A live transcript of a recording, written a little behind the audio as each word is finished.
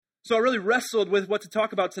So I really wrestled with what to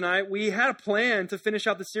talk about tonight. We had a plan to finish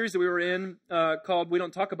out the series that we were in called We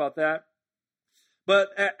Don't Talk About That. But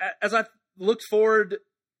as I looked forward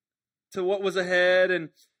to what was ahead and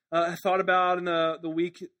I thought about in the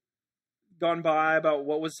week gone by about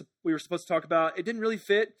what we were supposed to talk about, it didn't really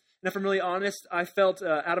fit. And if I'm really honest, I felt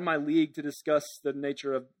out of my league to discuss the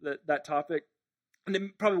nature of that topic. And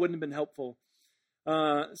it probably wouldn't have been helpful.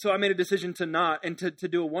 So I made a decision to not, and to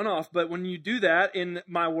do a one-off. But when you do that in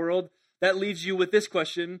my world, that leaves you with this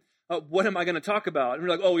question, what am I going to talk about? And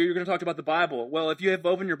you're like, oh, you're going to talk about the Bible. Well, if you have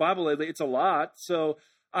opened your Bible lately, it's a lot. So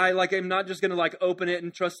I'm not just going to open it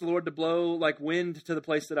and trust the Lord to blow wind to the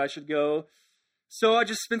place that I should go. So I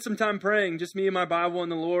just spent some time praying, just me and my Bible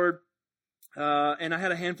and the Lord. And I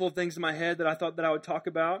had a handful of things in my head that I thought that I would talk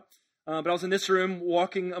about. But I was in this room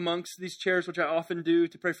walking amongst these chairs, which I often do,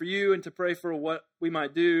 to pray for you and to pray for what we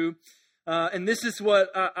might do. And this is what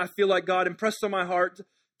I feel like God impressed on my heart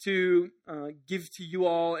to give to you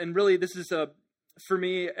all. And really, this is for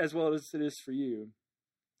me as well as it is for you.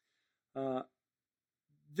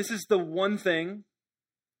 This is the one thing,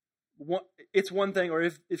 it's one thing, or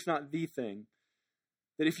if it's not the thing,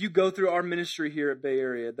 that if you go through our ministry here at Bay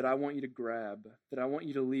Area, that I want you to grab, that I want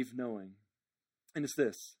you to leave knowing. And it's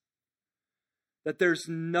this. That there's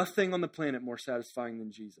nothing on the planet more satisfying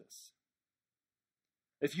than Jesus.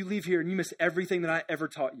 If you leave here and you miss everything that I ever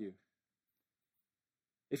taught you,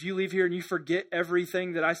 if you leave here and you forget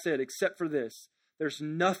everything that I said except for this, there's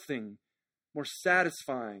nothing more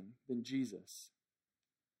satisfying than Jesus.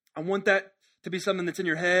 I want that to be something that's in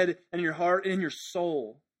your head and in your heart and in your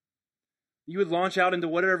soul. You would launch out into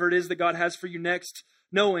whatever it is that God has for you next,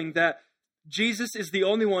 knowing that Jesus is the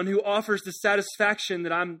only one who offers the satisfaction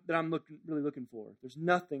that I'm really looking for. There's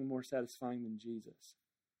nothing more satisfying than Jesus.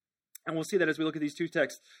 And we'll see that as we look at these two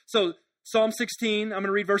texts. So Psalm 16, I'm going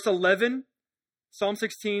to read verse 11. Psalm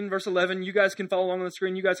 16, verse 11. You guys can follow along on the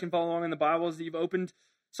screen. You guys can follow along in the Bibles that you've opened.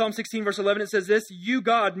 Psalm 16, verse 11, it says this, You,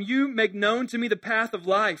 God, you make known to me the path of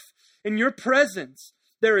life. In your presence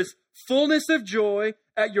there is fullness of joy.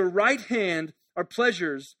 At your right hand are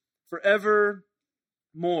pleasures forevermore.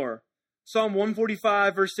 Psalm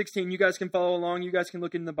 145, verse 16, you guys can follow along. You guys can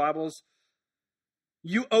look in the Bibles.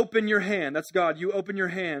 You open your hand. That's God. You open your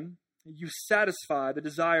hand. You satisfy the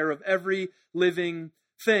desire of every living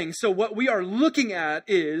thing. So what we are looking at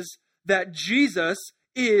is that Jesus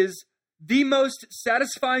is the most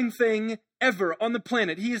satisfying thing ever on the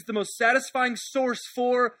planet. He is the most satisfying source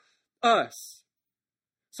for us.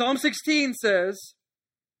 Psalm 16 says,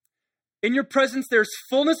 In your presence there's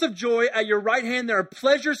fullness of joy. At your right hand there are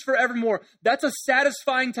pleasures forevermore. That's a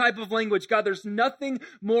satisfying type of language. God, there's nothing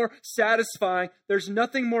more satisfying. There's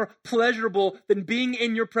nothing more pleasurable than being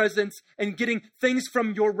in your presence and getting things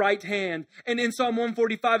from your right hand. And in Psalm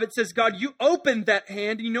 145 it says, God, you open that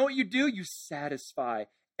hand. And you know what you do? You satisfy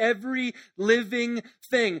every living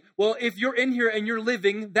thing. Well, if you're in here and you're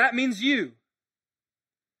living, that means you.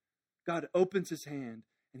 God opens his hand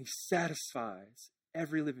and he satisfies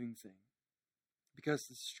every living thing. Because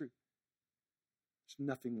this is true. There's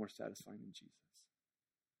nothing more satisfying than Jesus.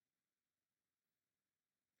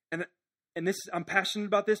 And this, I'm passionate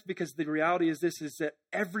about this because the reality is this, is that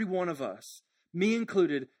every one of us, me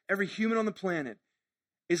included, every human on the planet,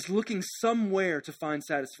 is looking somewhere to find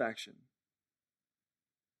satisfaction.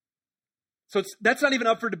 So that's not even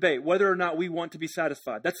up for debate, whether or not we want to be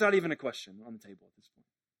satisfied. That's not even a question on the table at this point.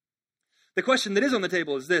 The question that is on the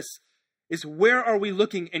table is this, is where are we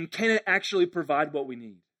looking and can it actually provide what we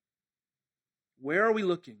need? Where are we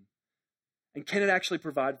looking and can it actually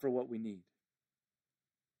provide for what we need?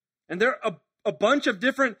 And there are a bunch of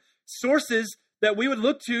different sources that we would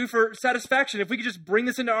look to for satisfaction if we could just bring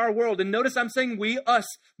this into our world. And notice I'm saying we, us,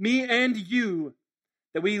 me and you,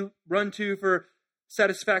 that we run to for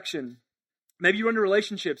satisfaction. Maybe you run to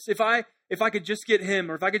relationships. If I could just get him,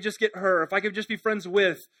 or if I could just get her, or if I could just be friends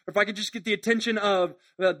with, or if I could just get the attention of,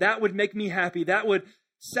 well, that would make me happy. That would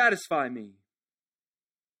satisfy me.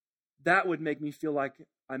 That would make me feel like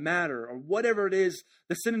I matter, or whatever it is,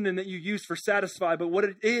 the synonym that you use for satisfy. But what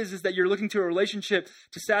it is that you're looking to a relationship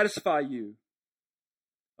to satisfy you.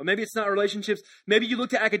 Or maybe it's not relationships. Maybe you look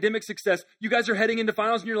to academic success. You guys are heading into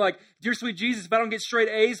finals and you're like, dear sweet Jesus, if I don't get straight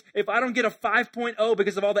A's, if I don't get a 5.0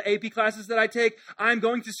 because of all the AP classes that I take, I'm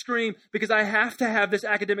going to scream because I have to have this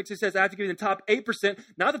academic success. I have to get in the top 8%,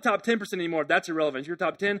 not the top 10% anymore. That's irrelevant. You're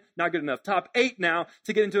top 10, not good enough. Top 8 now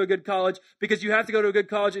to get into a good college because you have to go to a good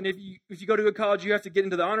college. And if you go to a good college, you have to get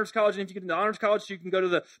into the honors college. And if you get into the honors college, you can go to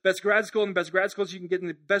the best grad school, and the best grad schools, you can get in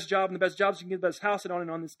the best job, and the best jobs, you can get the best house, and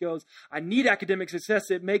on this goes. I need academic success.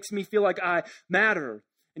 It makes me feel like I matter,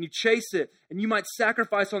 and you chase it, and you might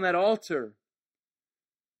sacrifice on that altar.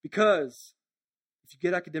 Because if you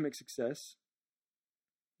get academic success,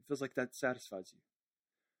 it feels like that satisfies you.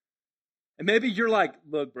 And maybe you're like,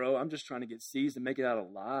 look, bro, I'm just trying to get C's and make it out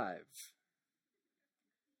alive.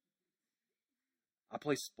 I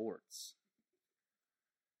play sports.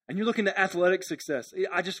 And you're looking to athletic success.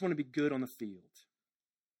 I just want to be good on the field.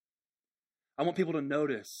 I want people to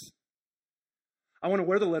notice. I want to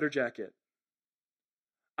wear the letter jacket.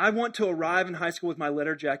 I want to arrive in high school with my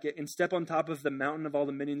letter jacket and step on top of the mountain of all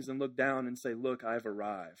the minions and look down and say, look, I've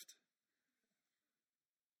arrived.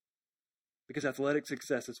 Because athletic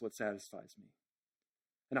success is what satisfies me.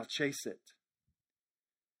 And I'll chase it.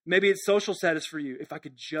 Maybe it's social status for you. If I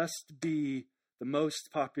could just be the most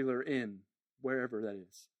popular in wherever that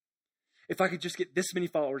is. If I could just get this many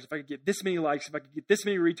followers, if I could get this many likes, if I could get this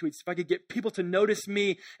many retweets, if I could get people to notice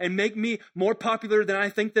me and make me more popular than I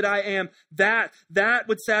think that I am, that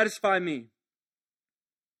would satisfy me.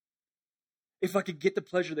 If I could get the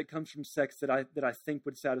pleasure that comes from sex that I think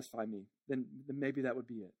would satisfy me, then maybe that would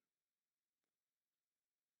be it.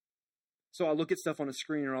 So I'll look at stuff on a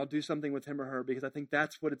screen or I'll do something with him or her because I think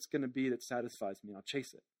that's what it's going to be that satisfies me. I'll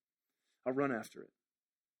chase it. I'll run after it.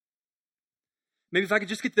 Maybe if I could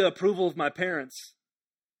just get the approval of my parents,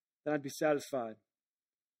 then I'd be satisfied.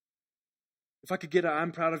 If I could get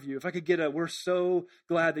I'm proud of you. If I could get we're so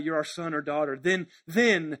glad that you're our son or daughter, then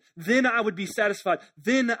I would be satisfied.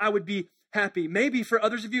 Then I would be happy. Maybe for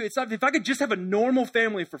others of you, it's not, if I could just have a normal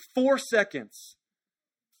family for 4 seconds,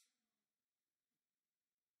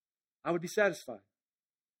 I would be satisfied.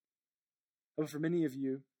 But for many of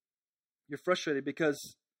you, you're frustrated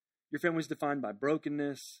because your family is defined by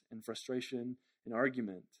brokenness and frustration and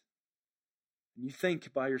argument. And you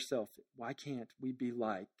think by yourself, why can't we be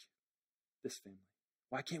like this family?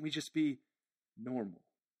 Why can't we just be normal?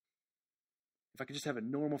 If I could just have a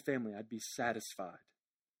normal family, I'd be satisfied.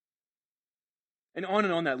 And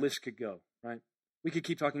on that list could go, right? We could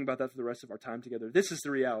keep talking about that for the rest of our time together. This is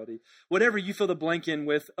the reality. Whatever you fill the blank in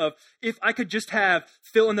with of, if I could just have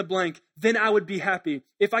fill in the blank, then I would be happy.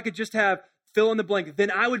 If I could just have fill in the blank,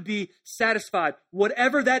 then I would be satisfied.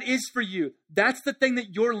 Whatever that is for you, that's the thing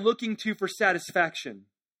that you're looking to for satisfaction.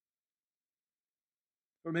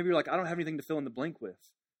 Or maybe you're like, I don't have anything to fill in the blank with.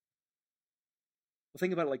 Well,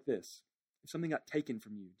 think about it like this. If something got taken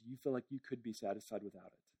from you, do you feel like you could be satisfied without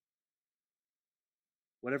it?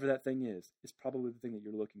 Whatever that thing is probably the thing that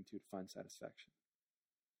you're looking to find satisfaction.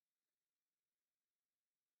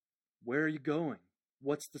 Where are you going?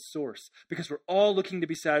 What's the source? Because we're all looking to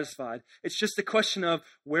be satisfied. It's just a question of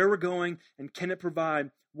where we're going and can it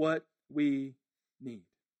provide what we need.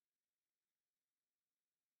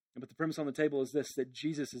 But the premise on the table is this, that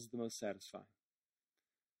Jesus is the most satisfying.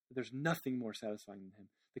 There's nothing more satisfying than him.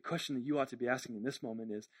 The question that you ought to be asking in this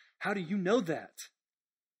moment is, how do you know that?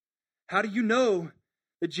 How do you know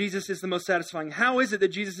that Jesus is the most satisfying? How is it that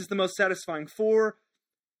Jesus is the most satisfying? 4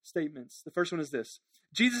 statements. The first one is this.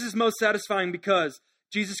 Jesus is most satisfying because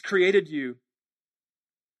Jesus created you.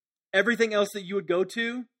 Everything else that you would go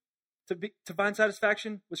to find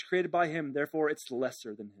satisfaction was created by him. Therefore, it's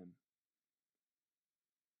lesser than him.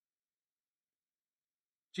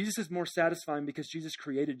 Jesus is more satisfying because Jesus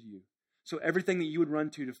created you. So everything that you would run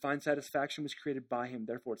to find satisfaction was created by him.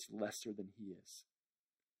 Therefore, it's lesser than he is.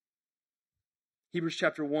 Hebrews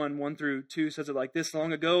chapter 1 through 2 says it like this.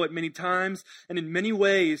 Long ago, at many times and in many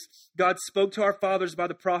ways, God spoke to our fathers by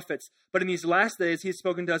the prophets. But in these last days, he has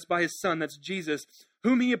spoken to us by his Son, that's Jesus,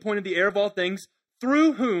 whom he appointed the heir of all things,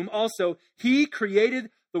 through whom also he created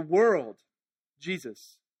the world.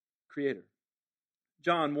 Jesus, creator.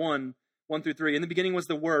 John 1 through 3. In the beginning was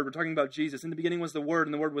the Word. We're talking about Jesus. In the beginning was the Word,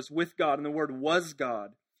 and the Word was with God, and the Word was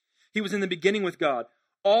God. He was in the beginning with God.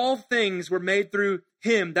 All things were made through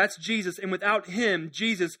him, that's Jesus, and without him,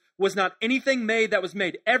 Jesus, was not anything made that was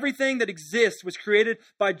made. Everything that exists was created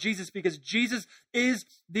by Jesus because Jesus is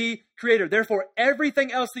the creator. Therefore,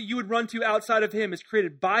 everything else that you would run to outside of him is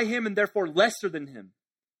created by him and therefore lesser than him.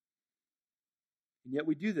 And yet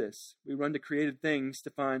we do this. We run to created things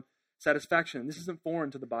to find satisfaction. This isn't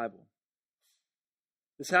foreign to the Bible.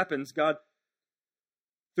 This happens. God,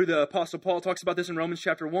 through the Apostle Paul, talks about this in Romans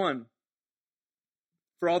chapter 1.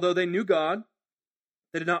 For although they knew God,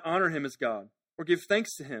 they did not honor him as God or give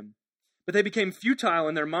thanks to him. But they became futile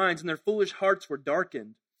in their minds and their foolish hearts were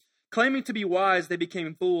darkened. Claiming to be wise, they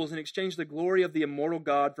became fools and exchanged the glory of the immortal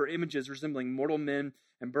God for images resembling mortal men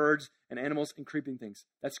and birds and animals and creeping things.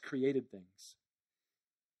 That's created things.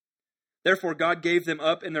 Therefore, God gave them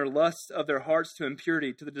up in their lusts of their hearts to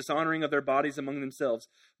impurity, to the dishonoring of their bodies among themselves,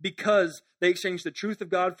 because they exchanged the truth of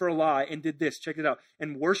God for a lie and did this, check it out,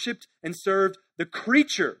 and worshipped and served the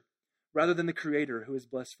creature rather than the Creator who is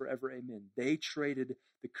blessed forever. Amen. They traded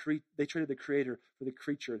the Creator for the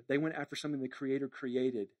creature. They went after something the Creator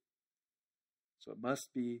created. So it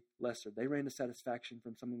must be lesser. They ran to satisfaction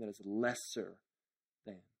from something that is lesser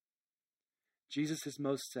than. Jesus is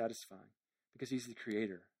most satisfying because he's the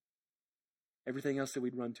Creator. Everything else that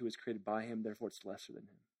we'd run to is created by him, therefore it's lesser than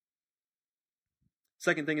him.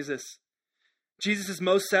 Second thing is this. Jesus is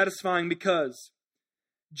most satisfying because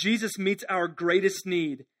Jesus meets our greatest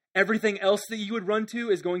need. Everything else that you would run to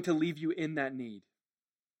is going to leave you in that need.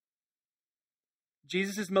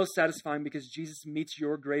 Jesus is most satisfying because Jesus meets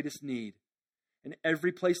your greatest need. And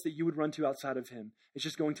every place that you would run to outside of him is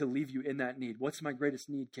just going to leave you in that need. What's my greatest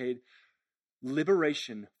need, Cade?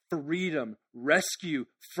 Liberation, freedom, rescue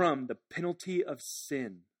from the penalty of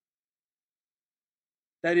sin.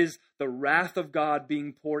 That is the wrath of God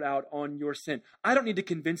being poured out on your sin. I don't need to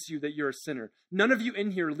convince you that you're a sinner. None of you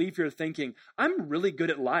in here leave here thinking, I'm really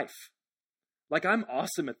good at life. Like I'm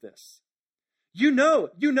awesome at this. You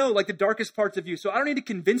know, like the darkest parts of you. So I don't need to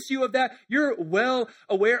convince you of that. You're well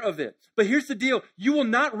aware of it. But here's the deal. You will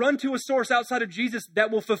not run to a source outside of Jesus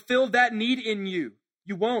that will fulfill that need in you.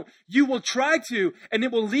 You won't. You will try to, and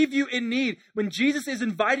it will leave you in need. When Jesus is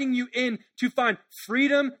inviting you in to find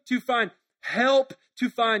freedom, to find help, to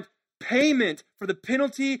find payment for the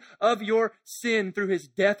penalty of your sin through his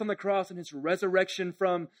death on the cross and his resurrection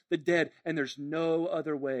from the dead. And there's no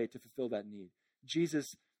other way to fulfill that need.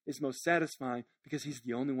 Jesus is most satisfying because he's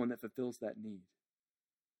the only one that fulfills that need.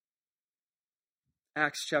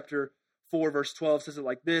 Acts chapter 4, verse 12 says it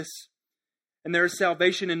like this. And there is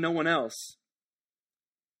salvation in no one else.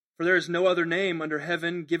 For there is no other name under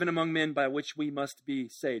heaven given among men by which we must be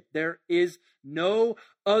saved. There is no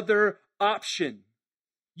other option.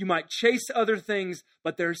 You might chase other things,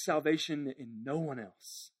 but there is salvation in no one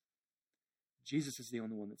else. Jesus is the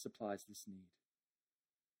only one that supplies this need.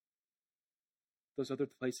 Those other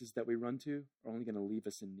places that we run to are only going to leave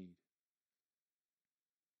us in need.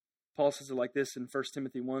 Paul says it like this in 1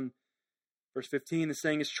 Timothy 1, verse 15. The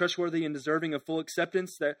saying is trustworthy and deserving of full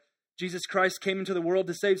acceptance that Jesus Christ came into the world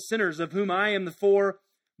to save sinners, of whom I am the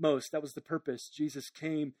foremost. That was the purpose. Jesus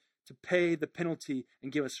came to pay the penalty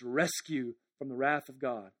and give us rescue from the wrath of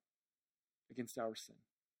God against our sin.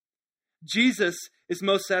 Jesus is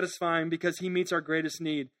most satisfying because he meets our greatest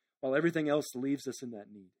need while everything else leaves us in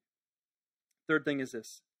that need. Third thing is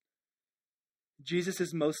this. Jesus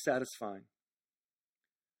is most satisfying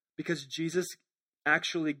because Jesus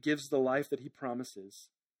actually gives the life that he promises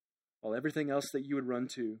while everything else that you would run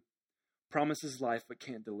to promises life but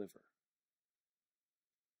can't deliver.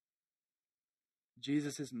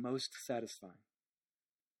 Jesus is most satisfying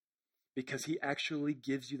because he actually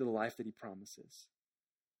gives you the life that he promises,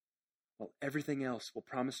 while everything else will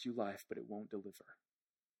promise you life but it won't deliver.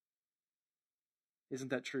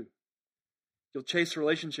 Isn't that true? You'll chase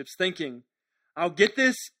relationships thinking, I'll get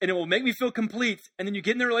this and it will make me feel complete. And then you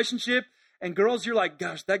get in the relationship and girls, you're like,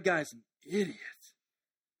 gosh, that guy's an idiot.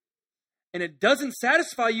 And it doesn't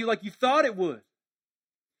satisfy you like you thought it would.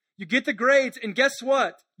 You get the grades, and guess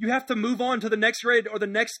what? You have to move on to the next grade or the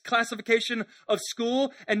next classification of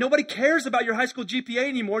school, and nobody cares about your high school GPA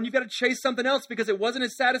anymore, and you've got to chase something else because it wasn't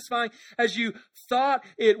as satisfying as you thought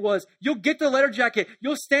it was. You'll get the letter jacket.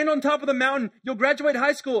 You'll stand on top of the mountain. You'll graduate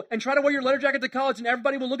high school and try to wear your letter jacket to college, and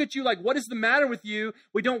everybody will look at you like, what is the matter with you?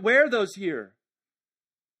 We don't wear those here.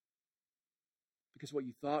 Because what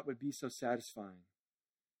you thought would be so satisfying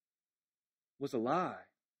was a lie.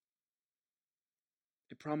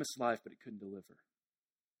 It promised life, but it couldn't deliver.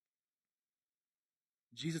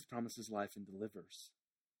 Jesus promises life and delivers.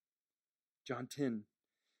 John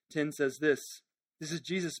 10 says this. This is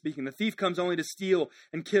Jesus speaking. The thief comes only to steal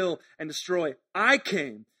and kill and destroy. I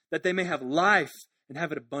came that they may have life and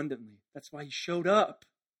have it abundantly. That's why he showed up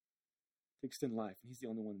to extend life. And he's the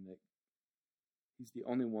only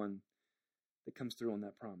one that comes through on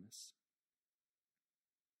that promise.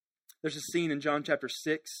 There's a scene in John chapter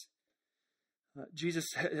 6.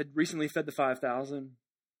 Jesus had recently fed the 5,000.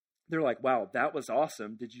 They're like, wow, that was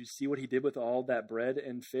awesome. Did you see what he did with all that bread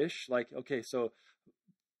and fish? Like, okay, so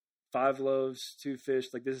 5 loaves, 2 fish,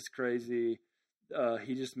 like this is crazy.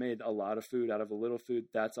 He just made a lot of food out of a little food.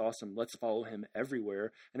 That's awesome. Let's follow him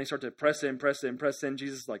everywhere. And they start to press in.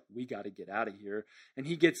 Jesus is like, we got to get out of here. And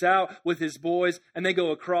he gets out with his boys, and they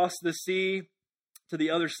go across the sea to the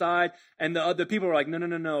other side, and the other people are like,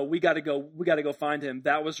 no, we got to go find him.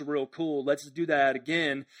 That was real cool. Let's do that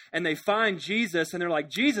again. And they find Jesus, and they're like,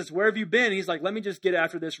 Jesus, where have you been? He's like, let me just get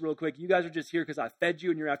after this real quick. You guys are just here because I fed you,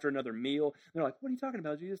 and you're after another meal. And they're like, what are you talking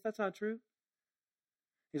about, Jesus? That's not true.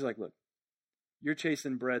 He's like, look, you're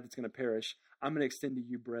chasing bread that's going to perish. I'm going to extend to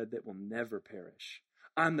you bread that will never perish.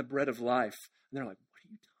 I'm the bread of life. And they're like, what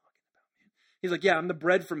are you talking about, man? He's like, yeah, I'm the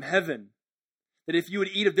bread from heaven. That if you would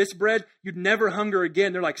eat of this bread, you'd never hunger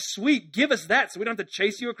again. They're like, sweet, give us that so we don't have to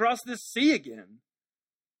chase you across this sea again.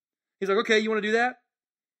 He's like, okay, you want to do that?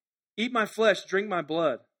 Eat my flesh, drink my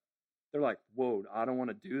blood. They're like, whoa, I don't want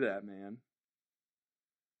to do that, man.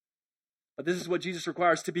 But this is what Jesus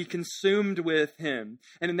requires, to be consumed with him.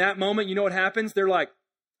 And in that moment, you know what happens? They're like,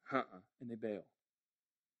 and they bail.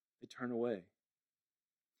 They turn away.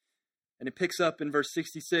 And it picks up in verse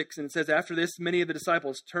 66, and it says, after this, many of the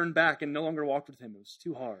disciples turned back and no longer walked with him. It was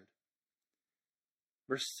too hard.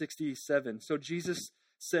 Verse 67, so Jesus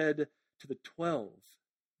said to the 12,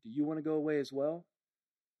 do you want to go away as well?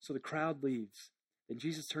 So the crowd leaves. Then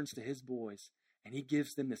Jesus turns to his boys, and he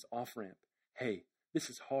gives them this off-ramp. Hey, this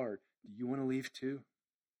is hard. Do you want to leave too?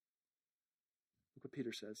 Look what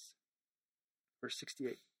Peter says. Verse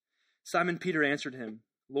 68. Simon Peter answered him,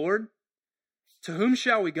 Lord, to whom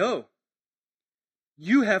shall we go?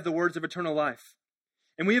 You have the words of eternal life.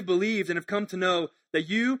 And we have believed and have come to know that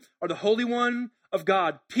you are the Holy One of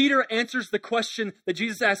God. Peter answers the question that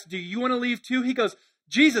Jesus asked, do you want to leave too? He goes,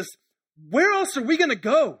 Jesus, where else are we going to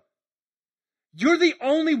go? You're the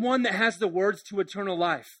only one that has the words to eternal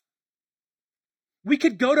life. We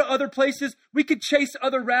could go to other places. We could chase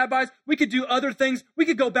other rabbis. We could do other things. We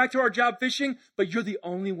could go back to our job fishing, but you're the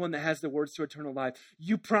only one that has the words to eternal life.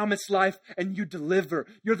 You promise life and you deliver.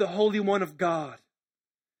 You're the Holy One of God.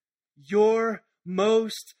 You're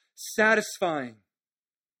most satisfying.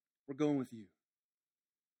 We're going with you.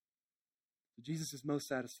 Jesus is most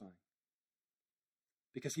satisfying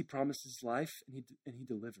because he promises life and he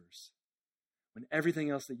delivers. When everything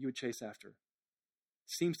else that you would chase after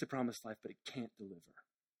seems to promise life, but it can't deliver.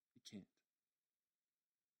 It can't.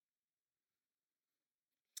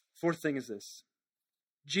 Fourth thing is this.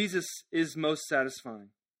 Jesus is most satisfying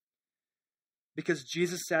because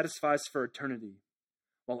Jesus satisfies for eternity,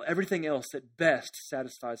 while everything else at best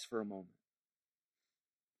satisfies for a moment.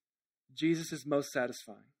 Jesus is most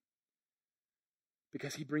satisfying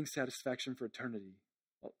because he brings satisfaction for eternity,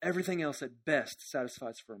 while everything else at best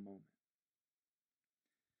satisfies for a moment.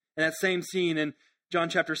 In that same scene in John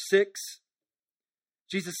chapter 6,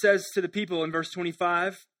 Jesus says to the people in verse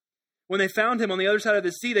 25, when they found him on the other side of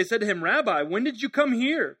the sea, they said to him, Rabbi, when did you come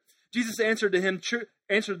here? Jesus answered them,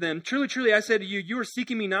 truly, truly, I say to you, you are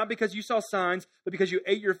seeking me not because you saw signs, but because you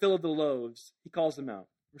ate your fill of the loaves. He calls them out.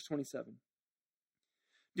 Verse 27.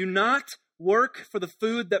 Do not work for the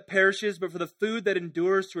food that perishes, but for the food that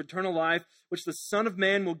endures to eternal life, which the Son of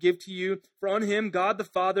Man will give to you. For on him God the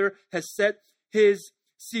Father has set his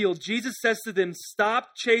seal. Jesus says to them,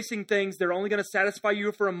 stop chasing things. They're only going to satisfy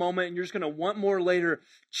you for a moment, and you're just going to want more later.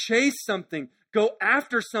 Chase something. Go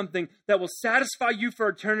after something that will satisfy you for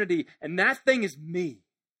eternity, and that thing is me.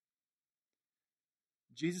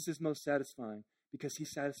 Jesus is most satisfying because he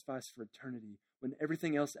satisfies for eternity when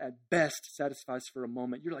everything else at best satisfies for a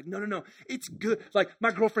moment. You're like, no, it's good. Like,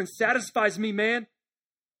 my girlfriend satisfies me, man,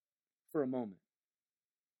 for a moment.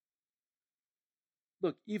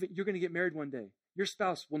 Look, even you're going to get married one day. Your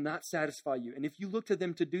spouse will not satisfy you. And if you look to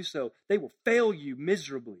them to do so, they will fail you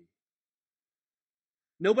miserably.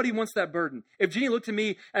 Nobody wants that burden. If Jeannie looked to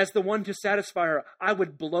me as the one to satisfy her, I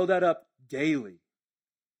would blow that up daily.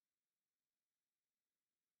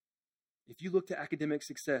 If you look to academic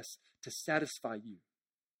success to satisfy you,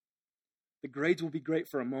 the grades will be great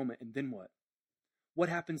for a moment, and then what? What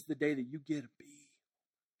happens the day that you get a B?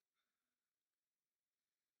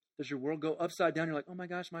 Does your world go upside down? You're like, oh my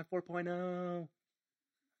gosh, my 4.0.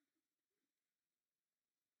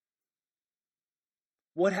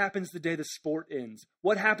 What happens the day the sport ends?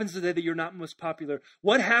 What happens the day that you're not most popular?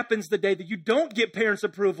 What happens the day that you don't get parents'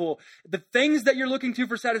 approval? The things that you're looking to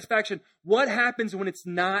for satisfaction, what happens when it's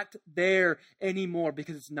not there anymore?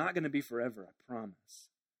 Because it's not going to be forever, I promise.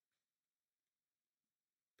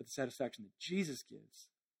 But the satisfaction that Jesus gives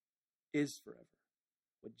is forever.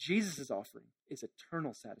 What Jesus is offering is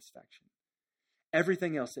eternal satisfaction.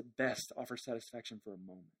 Everything else at best offers satisfaction for a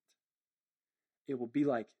moment. It will be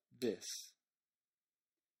like this.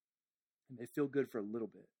 It may feel good for a little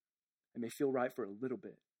bit. It may feel right for a little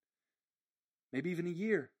bit. Maybe even a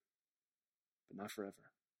year. But not forever.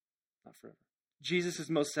 Not forever. Jesus is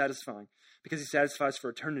most satisfying because he satisfies for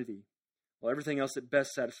eternity, while everything else at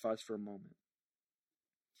best satisfies for a moment.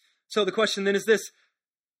 So the question then is this: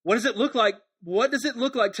 what does it look like? What does it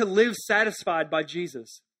look like to live satisfied by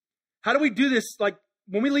Jesus? How do we do this? Like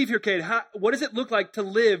when we leave here, Kate, what does it look like to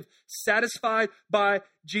live satisfied by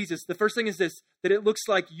Jesus? The first thing is this: that it looks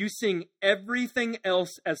like you seeing everything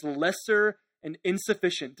else as lesser and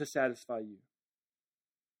insufficient to satisfy you.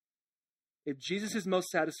 If Jesus is most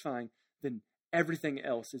satisfying, then everything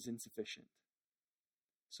else is insufficient.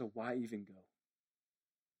 So why even go?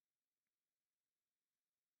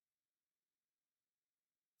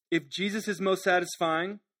 If Jesus is most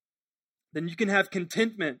satisfying, then you can have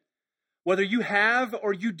contentment, whether you have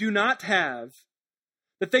or you do not have.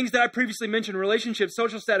 The things that I previously mentioned, relationships,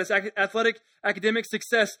 social status, athletic, academic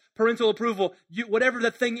success, parental approval, whatever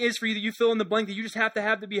the thing is for you that you fill in the blank that you just have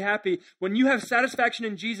to be happy. When you have satisfaction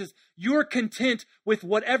in Jesus, you're content with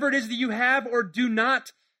whatever it is that you have or do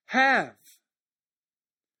not have.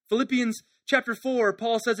 Philippians chapter 4,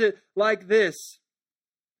 Paul says it like this.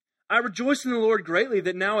 I rejoice in the Lord greatly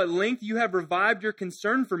that now at length you have revived your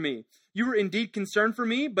concern for me. You were indeed concerned for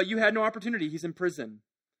me, but you had no opportunity. He's in prison.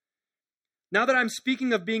 Not that I'm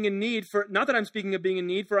speaking of being in need, for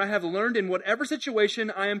I have learned in whatever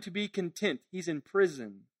situation I am to be content. He's in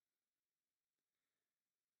prison.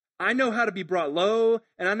 I know how to be brought low,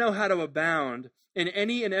 and I know how to abound. In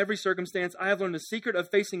any and every circumstance, I have learned the secret of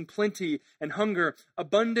facing plenty and hunger,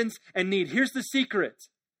 abundance and need. Here's the secret.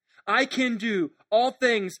 I can do all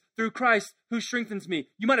things through Christ who strengthens me.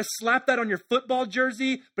 You might have slapped that on your football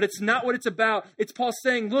jersey, but it's not what it's about. It's Paul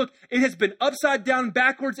saying, look, it has been upside down,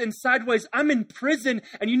 backwards, and sideways. I'm in prison,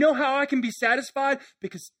 and you know how I can be satisfied?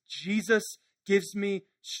 Because Jesus gives me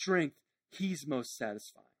strength. He's most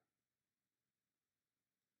satisfying.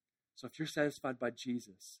 So if you're satisfied by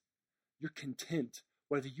Jesus, you're content,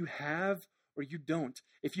 whether you have or you don't.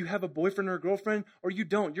 If you have a boyfriend or a girlfriend or you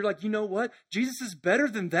don't, you're like, you know what? Jesus is better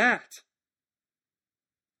than that.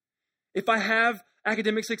 If I have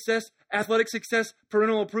academic success, athletic success,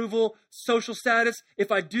 parental approval, social status,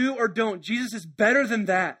 if I do or don't, Jesus is better than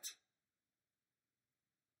that.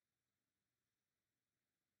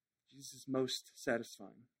 Jesus is most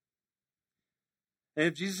satisfying. And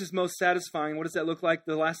if Jesus is most satisfying, what does that look like?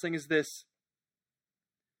 The last thing is this.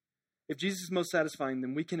 If Jesus is most satisfying,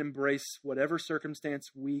 then we can embrace whatever circumstance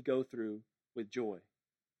we go through with joy.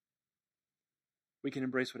 We can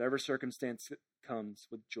embrace whatever circumstance comes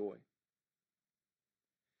with joy.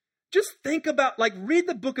 Just think about, read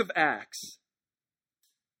the book of Acts.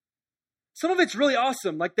 Some of it's really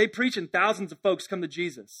awesome. They preach and thousands of folks come to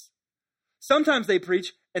Jesus. Sometimes they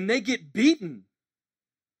preach and they get beaten.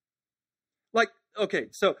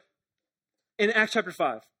 So in Acts chapter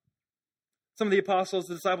 5, some of the apostles,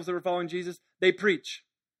 the disciples that were following Jesus, they preach.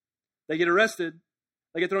 They get arrested.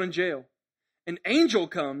 They get thrown in jail. An angel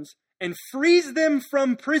comes and frees them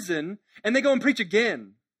from prison, and they go and preach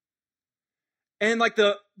again. And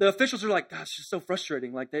the officials are like, gosh, it's just so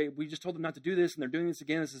frustrating. We just told them not to do this, and they're doing this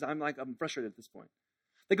again. I'm frustrated at this point.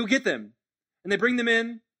 They go get them, and they bring them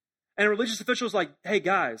in, and a religious official is like, hey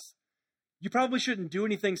guys, you probably shouldn't do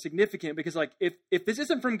anything significant because if this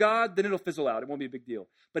isn't from God, then it'll fizzle out. It won't be a big deal.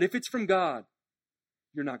 But if it's from God,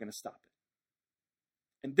 you're not going to stop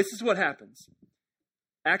it. And this is what happens.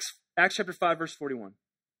 Acts chapter 5, verse 41.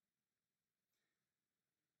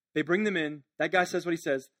 They bring them in. That guy says what he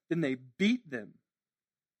says. Then they beat them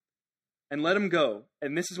and let them go.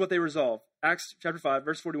 And this is what they resolve. Acts chapter 5,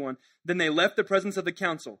 verse 41. Then they left the presence of the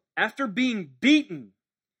council. After being beaten,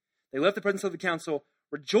 they left the presence of the council,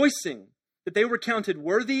 rejoicing that they were counted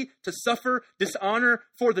worthy to suffer dishonor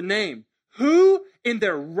for the name. Who in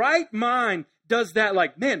their right mind does that?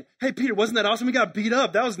 Man, hey, Peter, wasn't that awesome? We got beat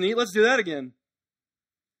up. That was neat. Let's do that again.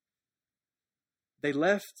 They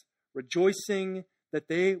left rejoicing that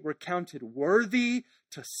they were counted worthy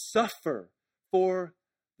to suffer for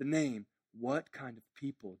the name. What kind of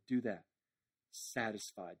people do that?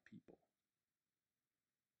 Satisfied people.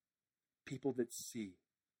 People that see.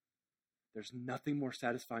 There's nothing more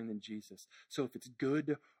satisfying than Jesus. So if it's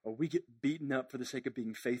good or we get beaten up for the sake of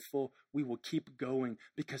being faithful, we will keep going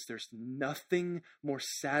because there's nothing more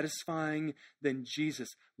satisfying than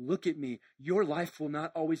Jesus. Look at me. Your life will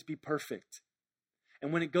not always be perfect.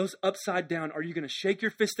 And when it goes upside down, are you going to shake your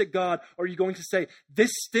fist at God? Or are you going to say,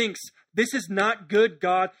 this stinks. This is not good,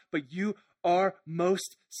 God, but you are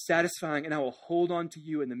most satisfying, and I will hold on to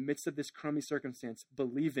you in the midst of this crummy circumstance,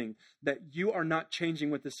 believing that you are not changing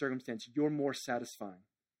with this circumstance. You're more satisfying.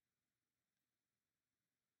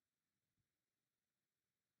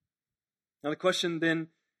 Now the question then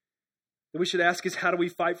that we should ask is, how do we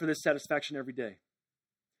fight for this satisfaction every day?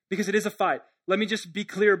 Because it is a fight. Let me just be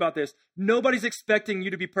clear about this. Nobody's expecting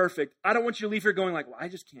you to be perfect. I don't want you to leave here going well, I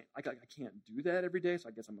just can't, I can't do that every day, so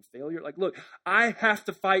I guess I'm a failure. Look, I have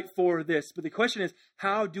to fight for this. But the question is,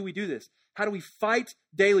 how do we do this? How do we fight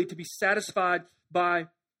daily to be satisfied by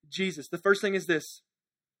Jesus? The first thing is this.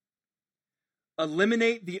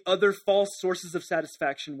 Eliminate the other false sources of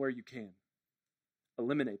satisfaction where you can.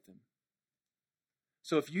 Eliminate them.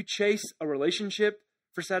 So if you chase a relationship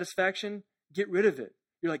for satisfaction, get rid of it.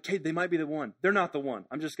 You're like, hey, they might be the one. They're not the one.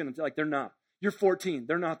 I'm just going to, they're not. You're 14.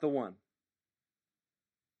 They're not the one.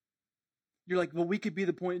 You're like, well, we could be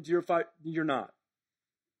the 0.05. You're not.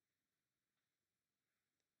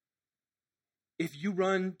 If you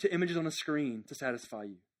run to images on a screen to satisfy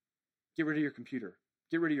you, get rid of your computer.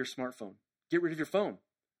 Get rid of your smartphone. Get rid of your phone.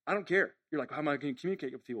 I don't care. You're like, how am I going to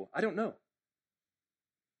communicate with people? I don't know.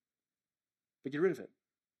 But get rid of it.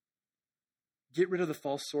 Get rid of the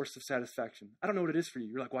false source of satisfaction. I don't know what it is for you.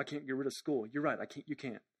 You're like, well, I can't get rid of school. You're right. You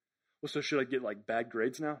can't. Well, so should I get bad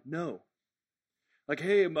grades now? No. Like,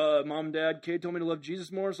 hey, mom, dad, kid told me to love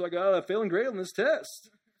Jesus more, so I got a failing grade on this test.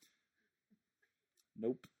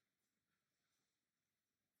 Nope.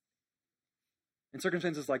 In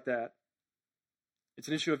circumstances like that, it's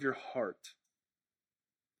an issue of your heart.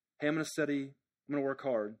 Hey, I'm going to study. I'm going to work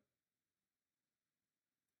hard.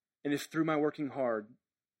 And if through my working hard,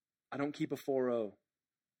 I don't keep a 4.0,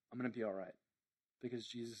 I'm going to be all right because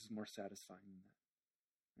Jesus is more satisfying than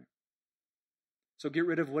that. So get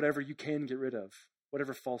rid of whatever you can get rid of,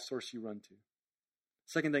 whatever false source you run to.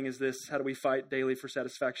 Second thing is this: how do we fight daily for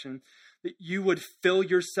satisfaction? That you would fill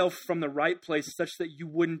yourself from the right place such that you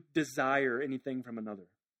wouldn't desire anything from another.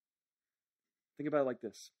 Think about it like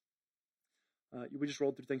this. We just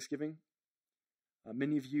rolled through Thanksgiving.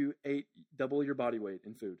 Many of you ate double your body weight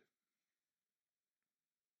in food.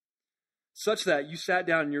 Such that you sat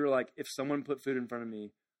down and you were like, if someone put food in front of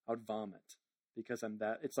me, I would vomit because I'm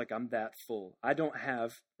that full. I don't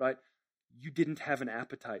have, right? You didn't have an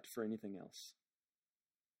appetite for anything else.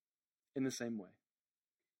 In the same way,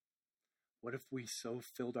 what if we so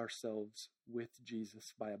filled ourselves with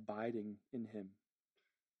Jesus by abiding in him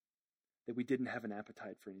that we didn't have an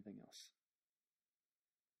appetite for anything else?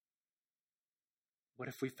 What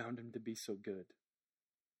if we found him to be so good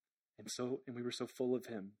and we were so full of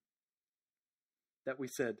him that we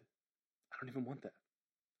said, I don't even want that.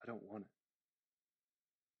 I don't want it.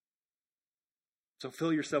 So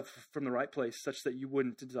fill yourself from the right place such that you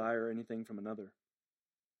wouldn't desire anything from another.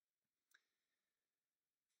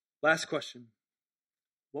 Last question.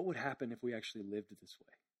 What would happen if we actually lived this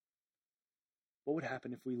way? What would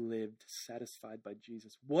happen if we lived satisfied by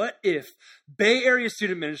Jesus? What if Bay Area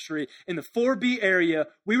Student Ministry in the 4B area,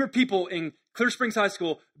 we were people in Clear Springs High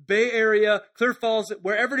School, Bay Area, Clear Falls,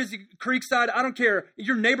 wherever it is, Creekside, I don't care,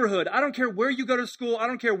 your neighborhood, I don't care where you go to school, I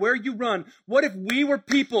don't care where you run. What if we were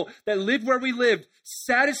people that lived where we lived,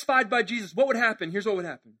 satisfied by Jesus? What would happen? Here's what would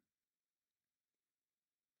happen.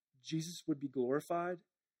 Jesus would be glorified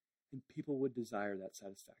and people would desire that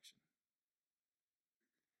satisfaction.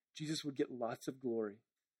 Jesus would get lots of glory,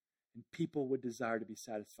 and people would desire to be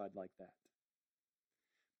satisfied like that.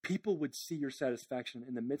 People would see your satisfaction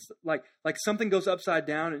in the midst of, like something goes upside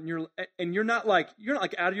down, and you're not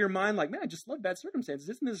out of your mind, like, man, I just love bad circumstances.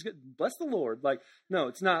 Isn't this good? Bless the Lord. Like, no,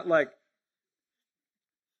 it's not like,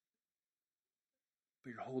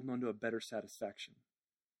 but you're holding on to a better satisfaction.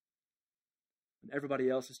 When everybody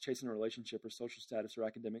else is chasing a relationship or social status or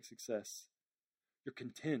academic success, you're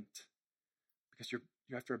content because you're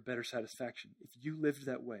after a better satisfaction. If you lived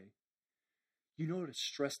that way, you know what a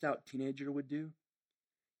stressed out teenager would do?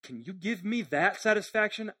 Can you give me that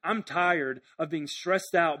satisfaction? I'm tired of being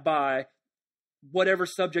stressed out by whatever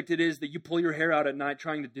subject it is that you pull your hair out at night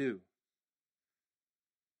trying to do.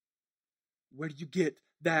 Where do you get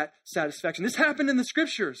that satisfaction? This happened in the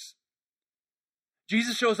scriptures.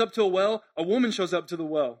 Jesus shows up to a well. A woman shows up to the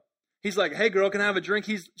well. He's like, hey girl, can I have a drink?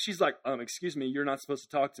 She's like, excuse me, you're not supposed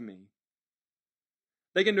to talk to me.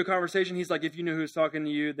 They get into a conversation. He's like, if you knew who was talking to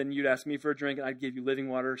you, then you'd ask me for a drink and I'd give you living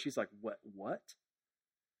water. She's like, what?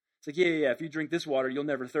 It's like, yeah. If you drink this water, you'll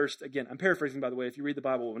never thirst again. I'm paraphrasing, by the way. If you read the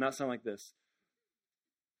Bible, it will not sound like this.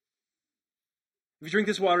 If you drink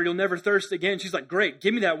this water, you'll never thirst again. She's like, great,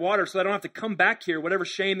 give me that water so I don't have to come back here. Whatever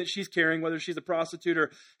shame that she's carrying, whether she's a prostitute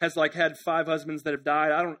or has had 5 husbands that have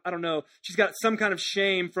died. I don't know. She's got some kind of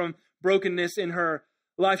shame from brokenness in her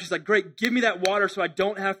life. She's like, great, give me that water so I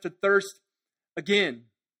don't have to thirst again.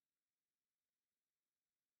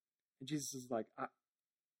 And Jesus is like,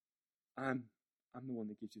 I'm the one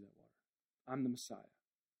that gives you that water. I'm the Messiah.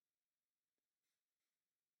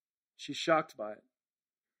 She's shocked by it.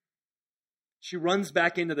 She runs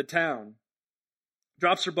back into the town,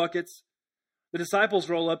 drops her buckets. The disciples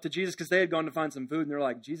roll up to Jesus because they had gone to find some food, and they're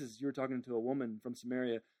like, Jesus, you were talking to a woman from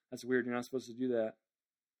Samaria. That's weird. You're not supposed to do that.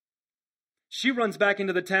 She runs back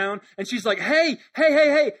into the town, and she's like, hey,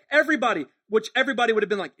 everybody. Which everybody would have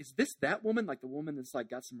been like, is this that woman? Like the woman that's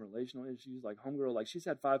got some relational issues, like homegirl. She's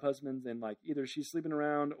had 5 husbands, and either she's sleeping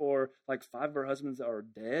around or 5 of her husbands are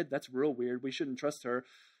dead. That's real weird. We shouldn't trust her.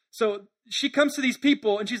 So she comes to these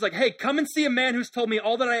people, and she's like, hey, come and see a man who's told me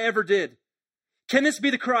all that I ever did. Can this be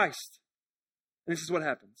the Christ? And this is what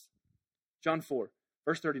happens. John 4,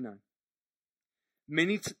 verse 39.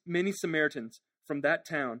 Many Samaritans from that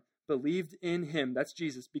town believed in him, that's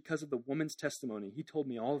Jesus, because of the woman's testimony. He told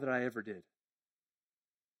me all that I ever did.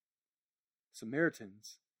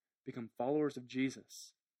 Samaritans become followers of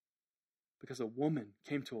Jesus because a woman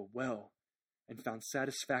came to a well and found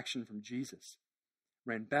satisfaction from Jesus,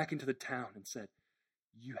 ran back into the town and said,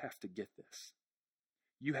 you have to get this.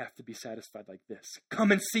 You have to be satisfied like this.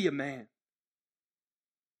 Come and see a man.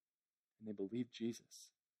 And they believed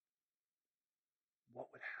Jesus. What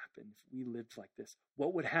would happen if we lived like this?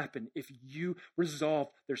 What would happen if you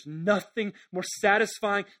resolved there's nothing more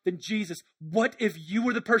satisfying than Jesus? What if you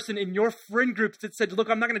were the person in your friend group that said, look,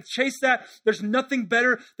 I'm not going to chase that. There's nothing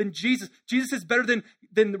better than Jesus. Jesus is better than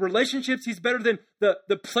the relationships. He's better than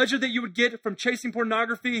the pleasure that you would get from chasing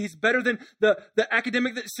pornography. He's better than the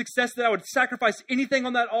academic success that I would sacrifice anything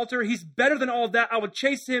on that altar. He's better than all of that. I would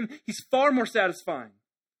chase him. He's far more satisfying.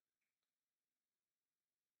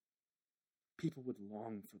 People would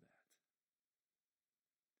long for that.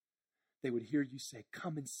 They would hear you say,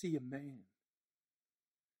 come and see a man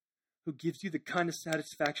who gives you the kind of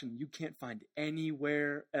satisfaction you can't find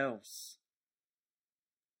anywhere else.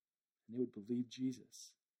 And they would believe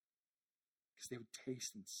Jesus because they would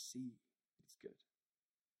taste and see it's good.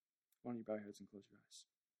 Why don't you bow your heads and close your eyes?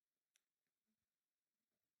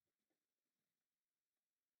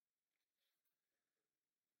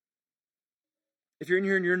 If you're in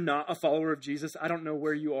here and you're not a follower of Jesus, I don't know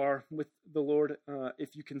where you are with the Lord,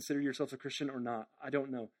 if you consider yourself a Christian or not. I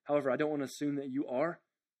don't know. However, I don't want to assume that you are.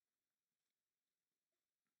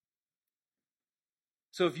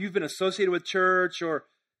 So if you've been associated with church or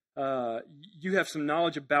you have some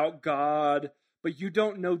knowledge about God, but you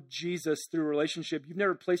don't know Jesus through a relationship, you've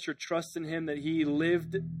never placed your trust in him, that he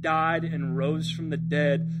lived, died, and rose from the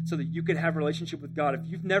dead so that you could have a relationship with God. If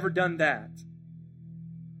you've never done that,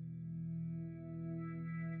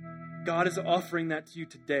 God is offering that to you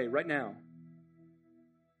today, right now.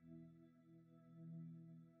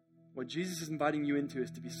 What Jesus is inviting you into is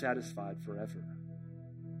to be satisfied forever.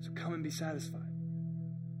 So come and be satisfied.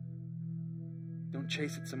 Don't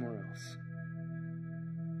chase it somewhere else.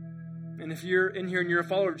 And if you're in here and you're a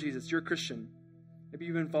follower of Jesus, you're a Christian, maybe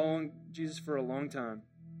you've been following Jesus for a long time,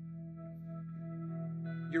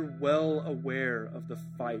 you're well aware of the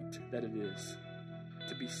fight that it is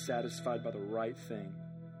to be satisfied by the right thing.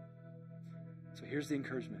 So here's the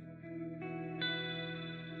encouragement.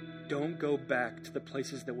 Don't go back to the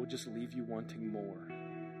places that will just leave you wanting more.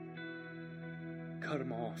 Cut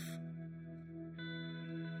them off.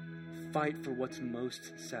 Fight for what's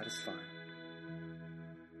most satisfying.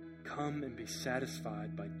 Come and be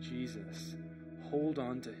satisfied by Jesus. Hold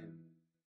on to him.